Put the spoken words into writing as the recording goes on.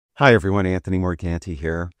Hi everyone, Anthony Morganti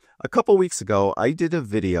here. A couple weeks ago, I did a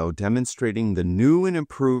video demonstrating the new and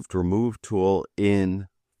improved remove tool in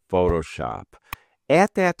Photoshop.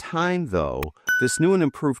 At that time though, this new and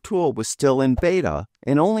improved tool was still in beta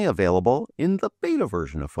and only available in the beta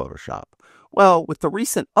version of Photoshop. Well, with the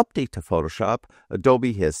recent update to Photoshop,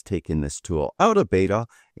 Adobe has taken this tool out of beta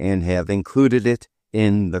and have included it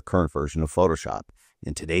in the current version of Photoshop.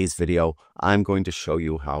 In today's video, I'm going to show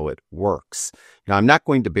you how it works. Now, I'm not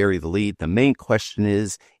going to bury the lead. The main question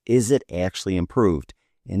is it actually improved?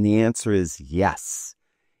 And the answer is yes.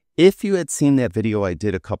 If you had seen that video I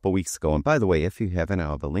did a couple weeks ago, and by the way, if you haven't,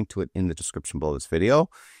 I'll have a link to it in the description below this video.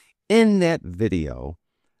 In that video,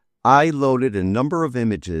 I loaded a number of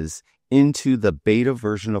images into the beta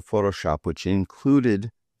version of Photoshop, which included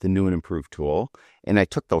the new and improved tool. And I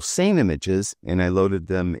took those same images and I loaded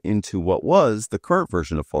them into what was the current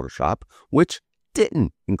version of Photoshop, which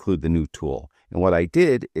didn't include the new tool. And what I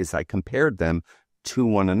did is I compared them to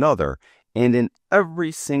one another. And in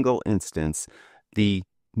every single instance, the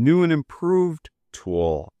new and improved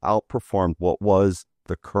tool outperformed what was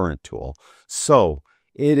the current tool. So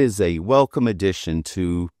it is a welcome addition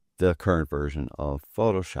to the current version of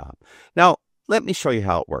Photoshop. Now, let me show you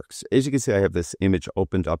how it works. As you can see, I have this image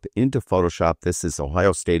opened up into Photoshop. This is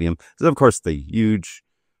Ohio Stadium. This is, of course, the huge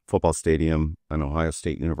football stadium on Ohio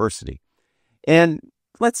State University. And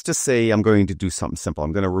let's just say I'm going to do something simple.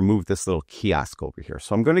 I'm going to remove this little kiosk over here.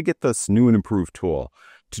 So I'm going to get this new and improved tool.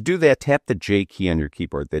 To do that, tap the J key on your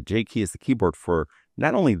keyboard. The J key is the keyboard for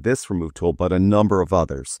not only this remove tool, but a number of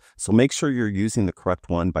others. So make sure you're using the correct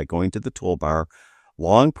one by going to the toolbar,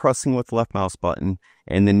 long pressing with the left mouse button,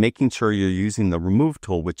 and then making sure you're using the remove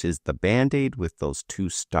tool, which is the band-aid with those two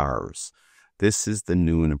stars. This is the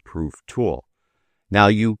new and improved tool. Now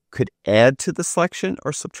you could add to the selection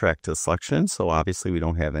or subtract to the selection. So obviously we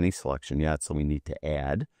don't have any selection yet, so we need to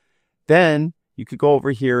add. Then you could go over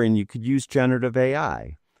here and you could use generative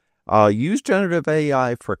AI. Use generative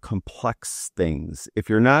AI for complex things. If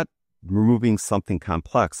you're not removing something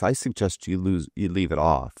complex, I suggest you leave it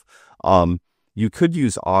off. You could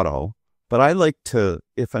use auto, but I like to,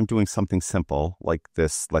 if I'm doing something simple like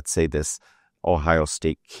this, let's say this Ohio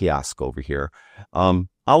State kiosk over here, I'll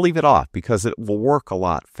leave it off because it will work a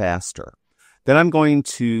lot faster. Then I'm going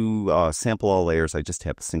to sample all layers. I just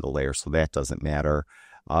have a single layer, so that doesn't matter.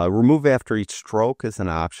 Remove after each stroke is an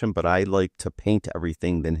option, but I like to paint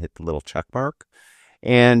everything, then hit the little check mark.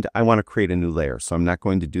 And I want to create a new layer, so I'm not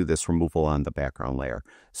going to do this removal on the background layer.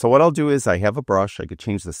 So what I'll do is I have a brush. I could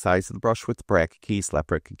change the size of the brush with the bracket key. Left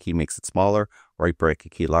bracket key makes it smaller, right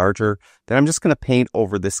bracket key larger. Then I'm just going to paint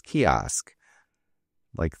over this kiosk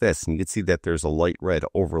like this. And you can see that there's a light red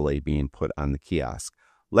overlay being put on the kiosk.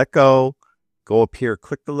 Let go, go up here,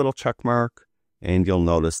 click the little check mark, and you'll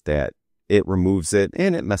notice that it removes it.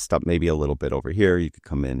 And it messed up maybe a little bit over here. You could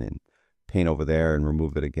come in and paint over there and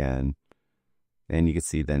remove it again. And you can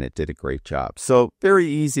see then it did a great job. So very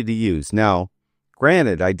easy to use. Now,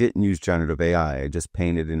 granted, I didn't use generative AI. I just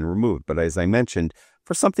painted and removed. But as I mentioned,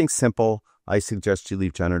 for something simple, I suggest you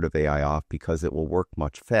leave generative AI off because it will work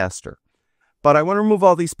much faster. But I want to remove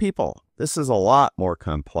all these people. This is a lot more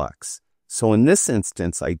complex. So in this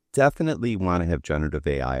instance, I definitely want to have generative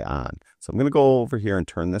AI on. So I'm going to go over here and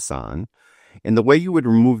turn this on. And the way you would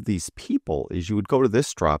remove these people is you would go to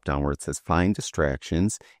this drop down where it says Find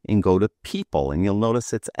Distractions and go to People, and you'll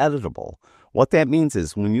notice it's editable. What that means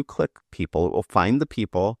is when you click People, it will find the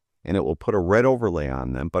people and it will put a red overlay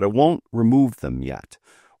on them, but it won't remove them yet.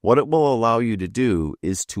 What it will allow you to do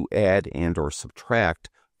is to add and or subtract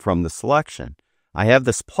from the selection. I have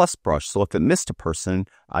this plus brush, so if it missed a person,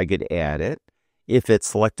 I could add it. If it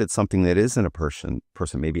selected something that isn't a person,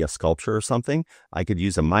 maybe a sculpture or something, I could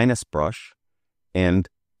use a minus brush and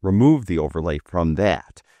remove the overlay from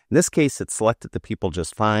that. In this case, it selected the people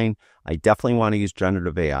just fine. I definitely want to use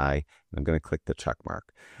generative AI. And I'm going to click the check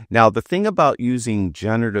mark. Now, the thing about using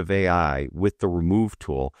generative AI with the remove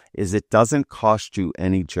tool is it doesn't cost you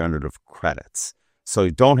any generative credits. So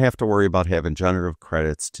you don't have to worry about having generative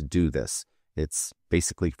credits to do this. It's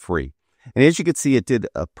basically free. And as you can see, it did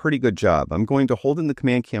a pretty good job. I'm going to hold in the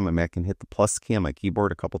command key on my Mac and hit the plus key on my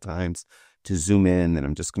keyboard a couple times to zoom in. And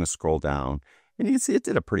I'm just going to scroll down. And you can see it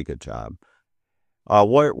did a pretty good job.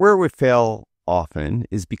 Where it would fail often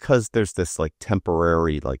is because there's this like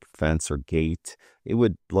temporary like fence or gate. It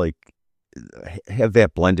would like have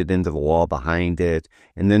that blended into the wall behind it.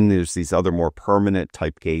 And then there's these other more permanent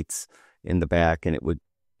type gates in the back, and it would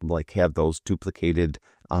like have those duplicated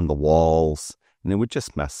on the walls, and it would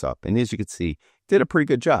just mess up. And as you can see, it did a pretty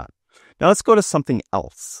good job. Now let's go to something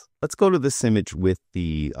else. Let's go to this image with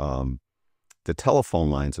the the telephone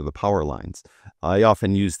lines or the power lines. I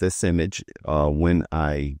often use this image when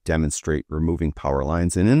I demonstrate removing power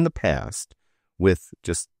lines. And in the past, with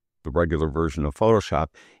just the regular version of Photoshop,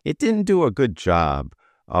 it didn't do a good job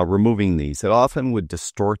removing these. It often would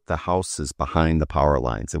distort the houses behind the power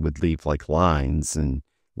lines. It would leave like lines and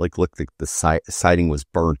like look like the siding was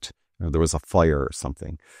burnt or there was a fire or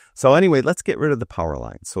something. So anyway, let's get rid of the power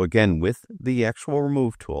lines. So again, with the actual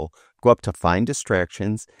remove tool, go up to Find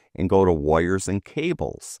Distractions and go to Wires and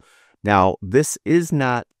Cables. Now, this is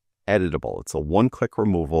not editable. It's a one-click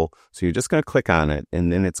removal. So you're just going to click on it,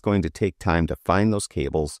 and then it's going to take time to find those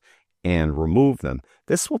cables and remove them.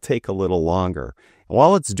 This will take a little longer.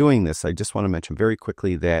 While it's doing this, I just want to mention very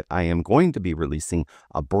quickly that I am going to be releasing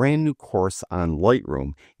a brand new course on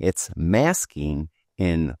Lightroom. It's masking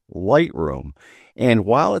in Lightroom. And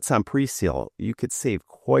while it's on pre-sale, you could save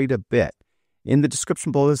quite a bit. In the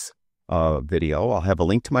description below this video, I'll have a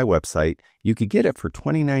link to my website. You could get it for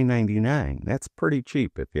 $29.99. That's pretty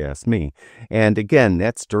cheap if you ask me. And again,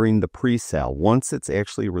 that's during the pre-sale. Once it's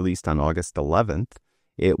actually released on August 11th,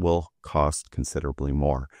 it will cost considerably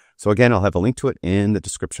more. So again, I'll have a link to it in the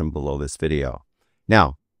description below this video.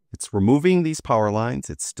 Now, it's removing these power lines.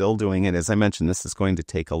 It's still doing it. As I mentioned, this is going to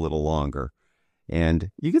take a little longer. And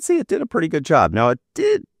you can see it did a pretty good job. Now, it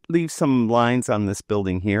did leave some lines on this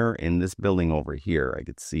building here and this building over here. I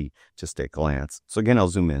could see just at a glance. So again, I'll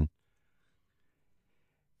zoom in.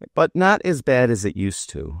 But not as bad as it used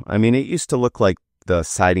to. I mean, it used to look like the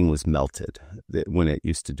siding was melted when it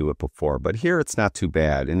used to do it before. But here it's not too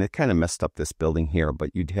bad. And it kind of messed up this building here. But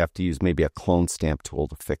you'd have to use maybe a clone stamp tool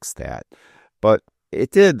to fix that. But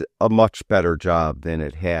it did a much better job than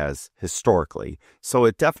it has historically. So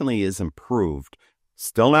it definitely is improved.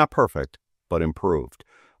 Still not perfect, but improved.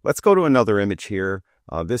 Let's go to another image here.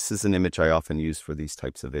 This is an image I often use for these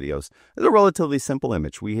types of videos. It's a relatively simple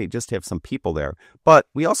image. We just have some people there. But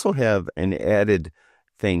we also have an added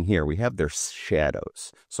thing here. We have their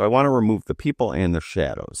shadows. So I want to remove the people and their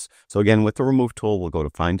shadows. So again, with the remove tool, we'll go to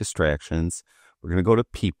Find Distractions. We're going to go to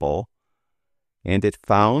People. And it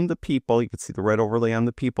found the people. You can see the red overlay on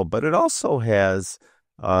the people. But it also has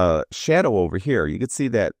shadow over here. You can see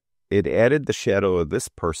that it added the shadow of this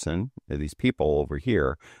person, these people over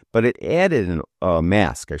here, but it added a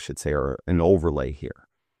mask, I should say, or an overlay here.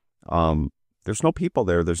 There's no people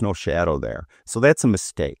there. There's no shadow there. So that's a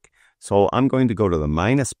mistake. So I'm going to go to the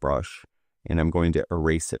minus brush, and I'm going to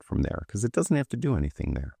erase it from there because it doesn't have to do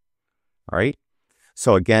anything there. All right.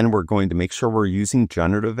 So again, we're going to make sure we're using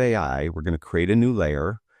generative AI. We're going to create a new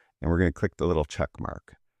layer, and we're going to click the little check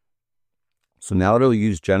mark. So now it'll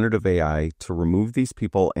use generative AI to remove these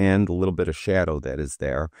people and a little bit of shadow that is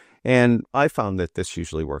there. And I found that this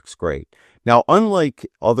usually works great. Now, unlike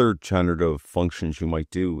other generative functions you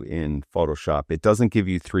might do in Photoshop, it doesn't give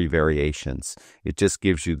you 3 variations. It just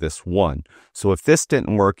gives you this one. So if this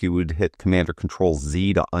didn't work, you would hit Command or Control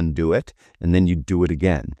Z to undo it, and then you'd do it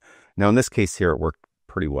again. Now, in this case here, it worked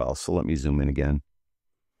pretty well. So let me zoom in again.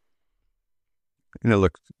 And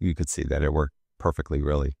you could see that it worked perfectly,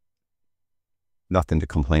 really. Nothing to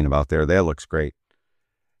complain about there. That looks great.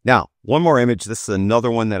 Now, one more image. This is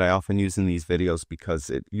another one that I often use in these videos because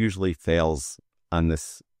it usually fails on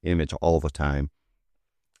this image all the time.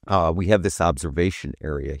 We have this observation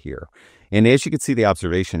area here. And as you can see the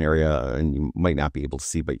observation area, and you might not be able to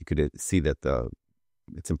see, but you could see that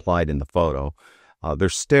it's implied in the photo.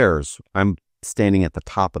 There's stairs. I'm standing at the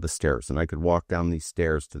top of the stairs, and I could walk down these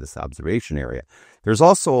stairs to this observation area. There's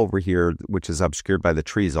also over here, which is obscured by the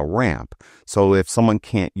trees, a ramp. So if someone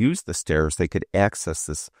can't use the stairs, they could access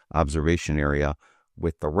this observation area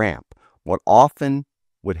with the ramp. What often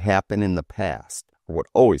would happen in the past, or what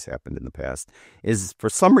always happened in the past, is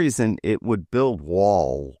for some reason it would build a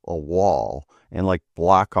wall and like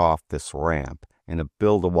block off this ramp and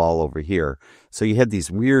build a wall over here. So you had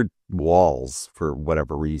these weird walls for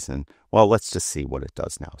whatever reason. Well, let's just see what it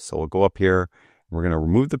does now. So we'll go up here. We're going to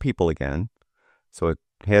remove the people again. So it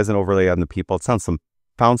has an overlay on the people. It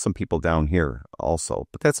found some people down here also,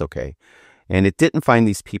 but that's okay. And it didn't find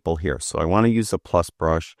these people here. So I want to use a plus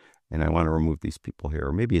brush, and I want to remove these people here.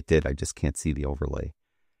 Or maybe it did. I just can't see the overlay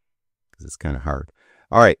because it's kind of hard.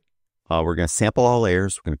 All right. We're going to sample all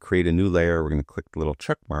layers. We're going to create a new layer. We're going to click the little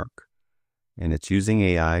check mark, and it's using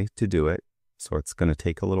AI to do it. So it's going to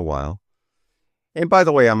take a little while. And by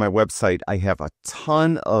the way, on my website, I have a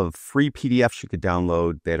ton of free PDFs you could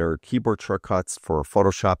download that are keyboard shortcuts for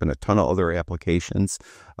Photoshop and a ton of other applications.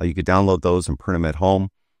 You could download those and print them at home.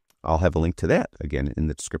 I'll have a link to that, again, in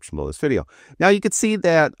the description below this video. Now, you can see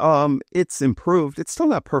that it's improved. It's still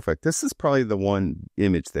not perfect. This is probably the one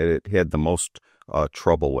image that it had the most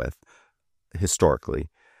trouble with historically.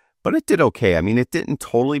 but it did okay. I mean, it didn't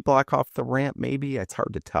totally block off the ramp, maybe. It's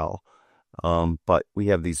hard to tell. But we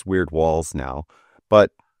have these weird walls now.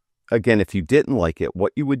 But again, if you didn't like it,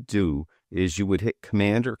 what you would do is you would hit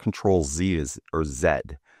Command or Control Z or Z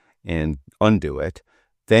and undo it.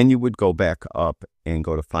 Then you would go back up and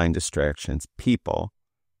go to Find Distractions, People.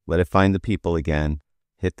 Let it find the people again.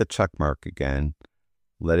 Hit the check mark again.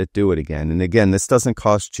 Let it do it again. And again, this doesn't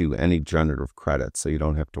cost you any generative credit, so you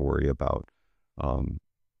don't have to worry about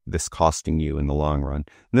this costing you in the long run.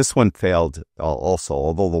 And this one failed also.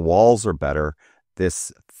 Although the walls are better,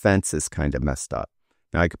 this fence is kind of messed up.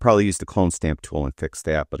 Now, I could probably use the clone stamp tool and fix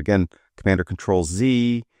that. But again, Command or Control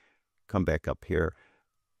Z, come back up here,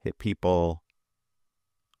 hit People,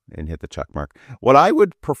 and hit the check mark. What I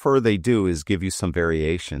would prefer they do is give you some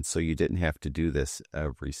variation so you didn't have to do this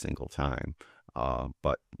every single time.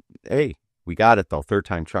 But hey, we got it though. Third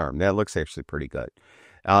time charm. That looks actually pretty good.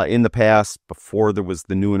 In the past, before there was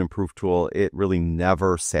the new and improved tool, it really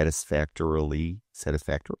never satisfactorily,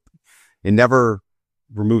 it never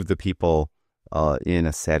removed the people in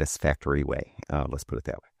a satisfactory way. Let's put it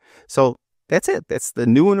that way. So that's it. That's the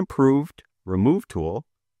new and improved remove tool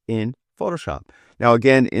in Photoshop. Now,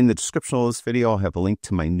 again, in the description of this video, I'll have a link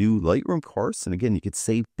to my new Lightroom course. And again, you could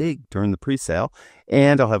save big during the pre-sale.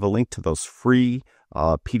 And I'll have a link to those free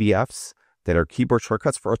PDFs that are keyboard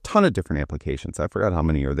shortcuts for a ton of different applications. I forgot how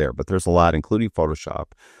many are there, but there's a lot, including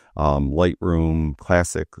Photoshop, Lightroom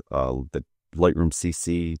Classic, the Lightroom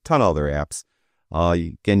CC, ton of other apps.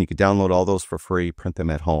 Again, you can download all those for free, print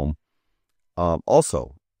them at home.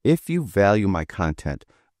 Also, if you value my content,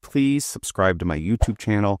 please subscribe to my YouTube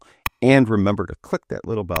channel and remember to click that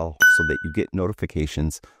little bell so that you get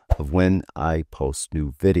notifications of when I post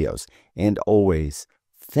new videos. And always,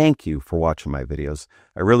 thank you for watching my videos.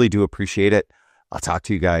 I really do appreciate it. I'll talk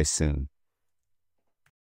to you guys soon.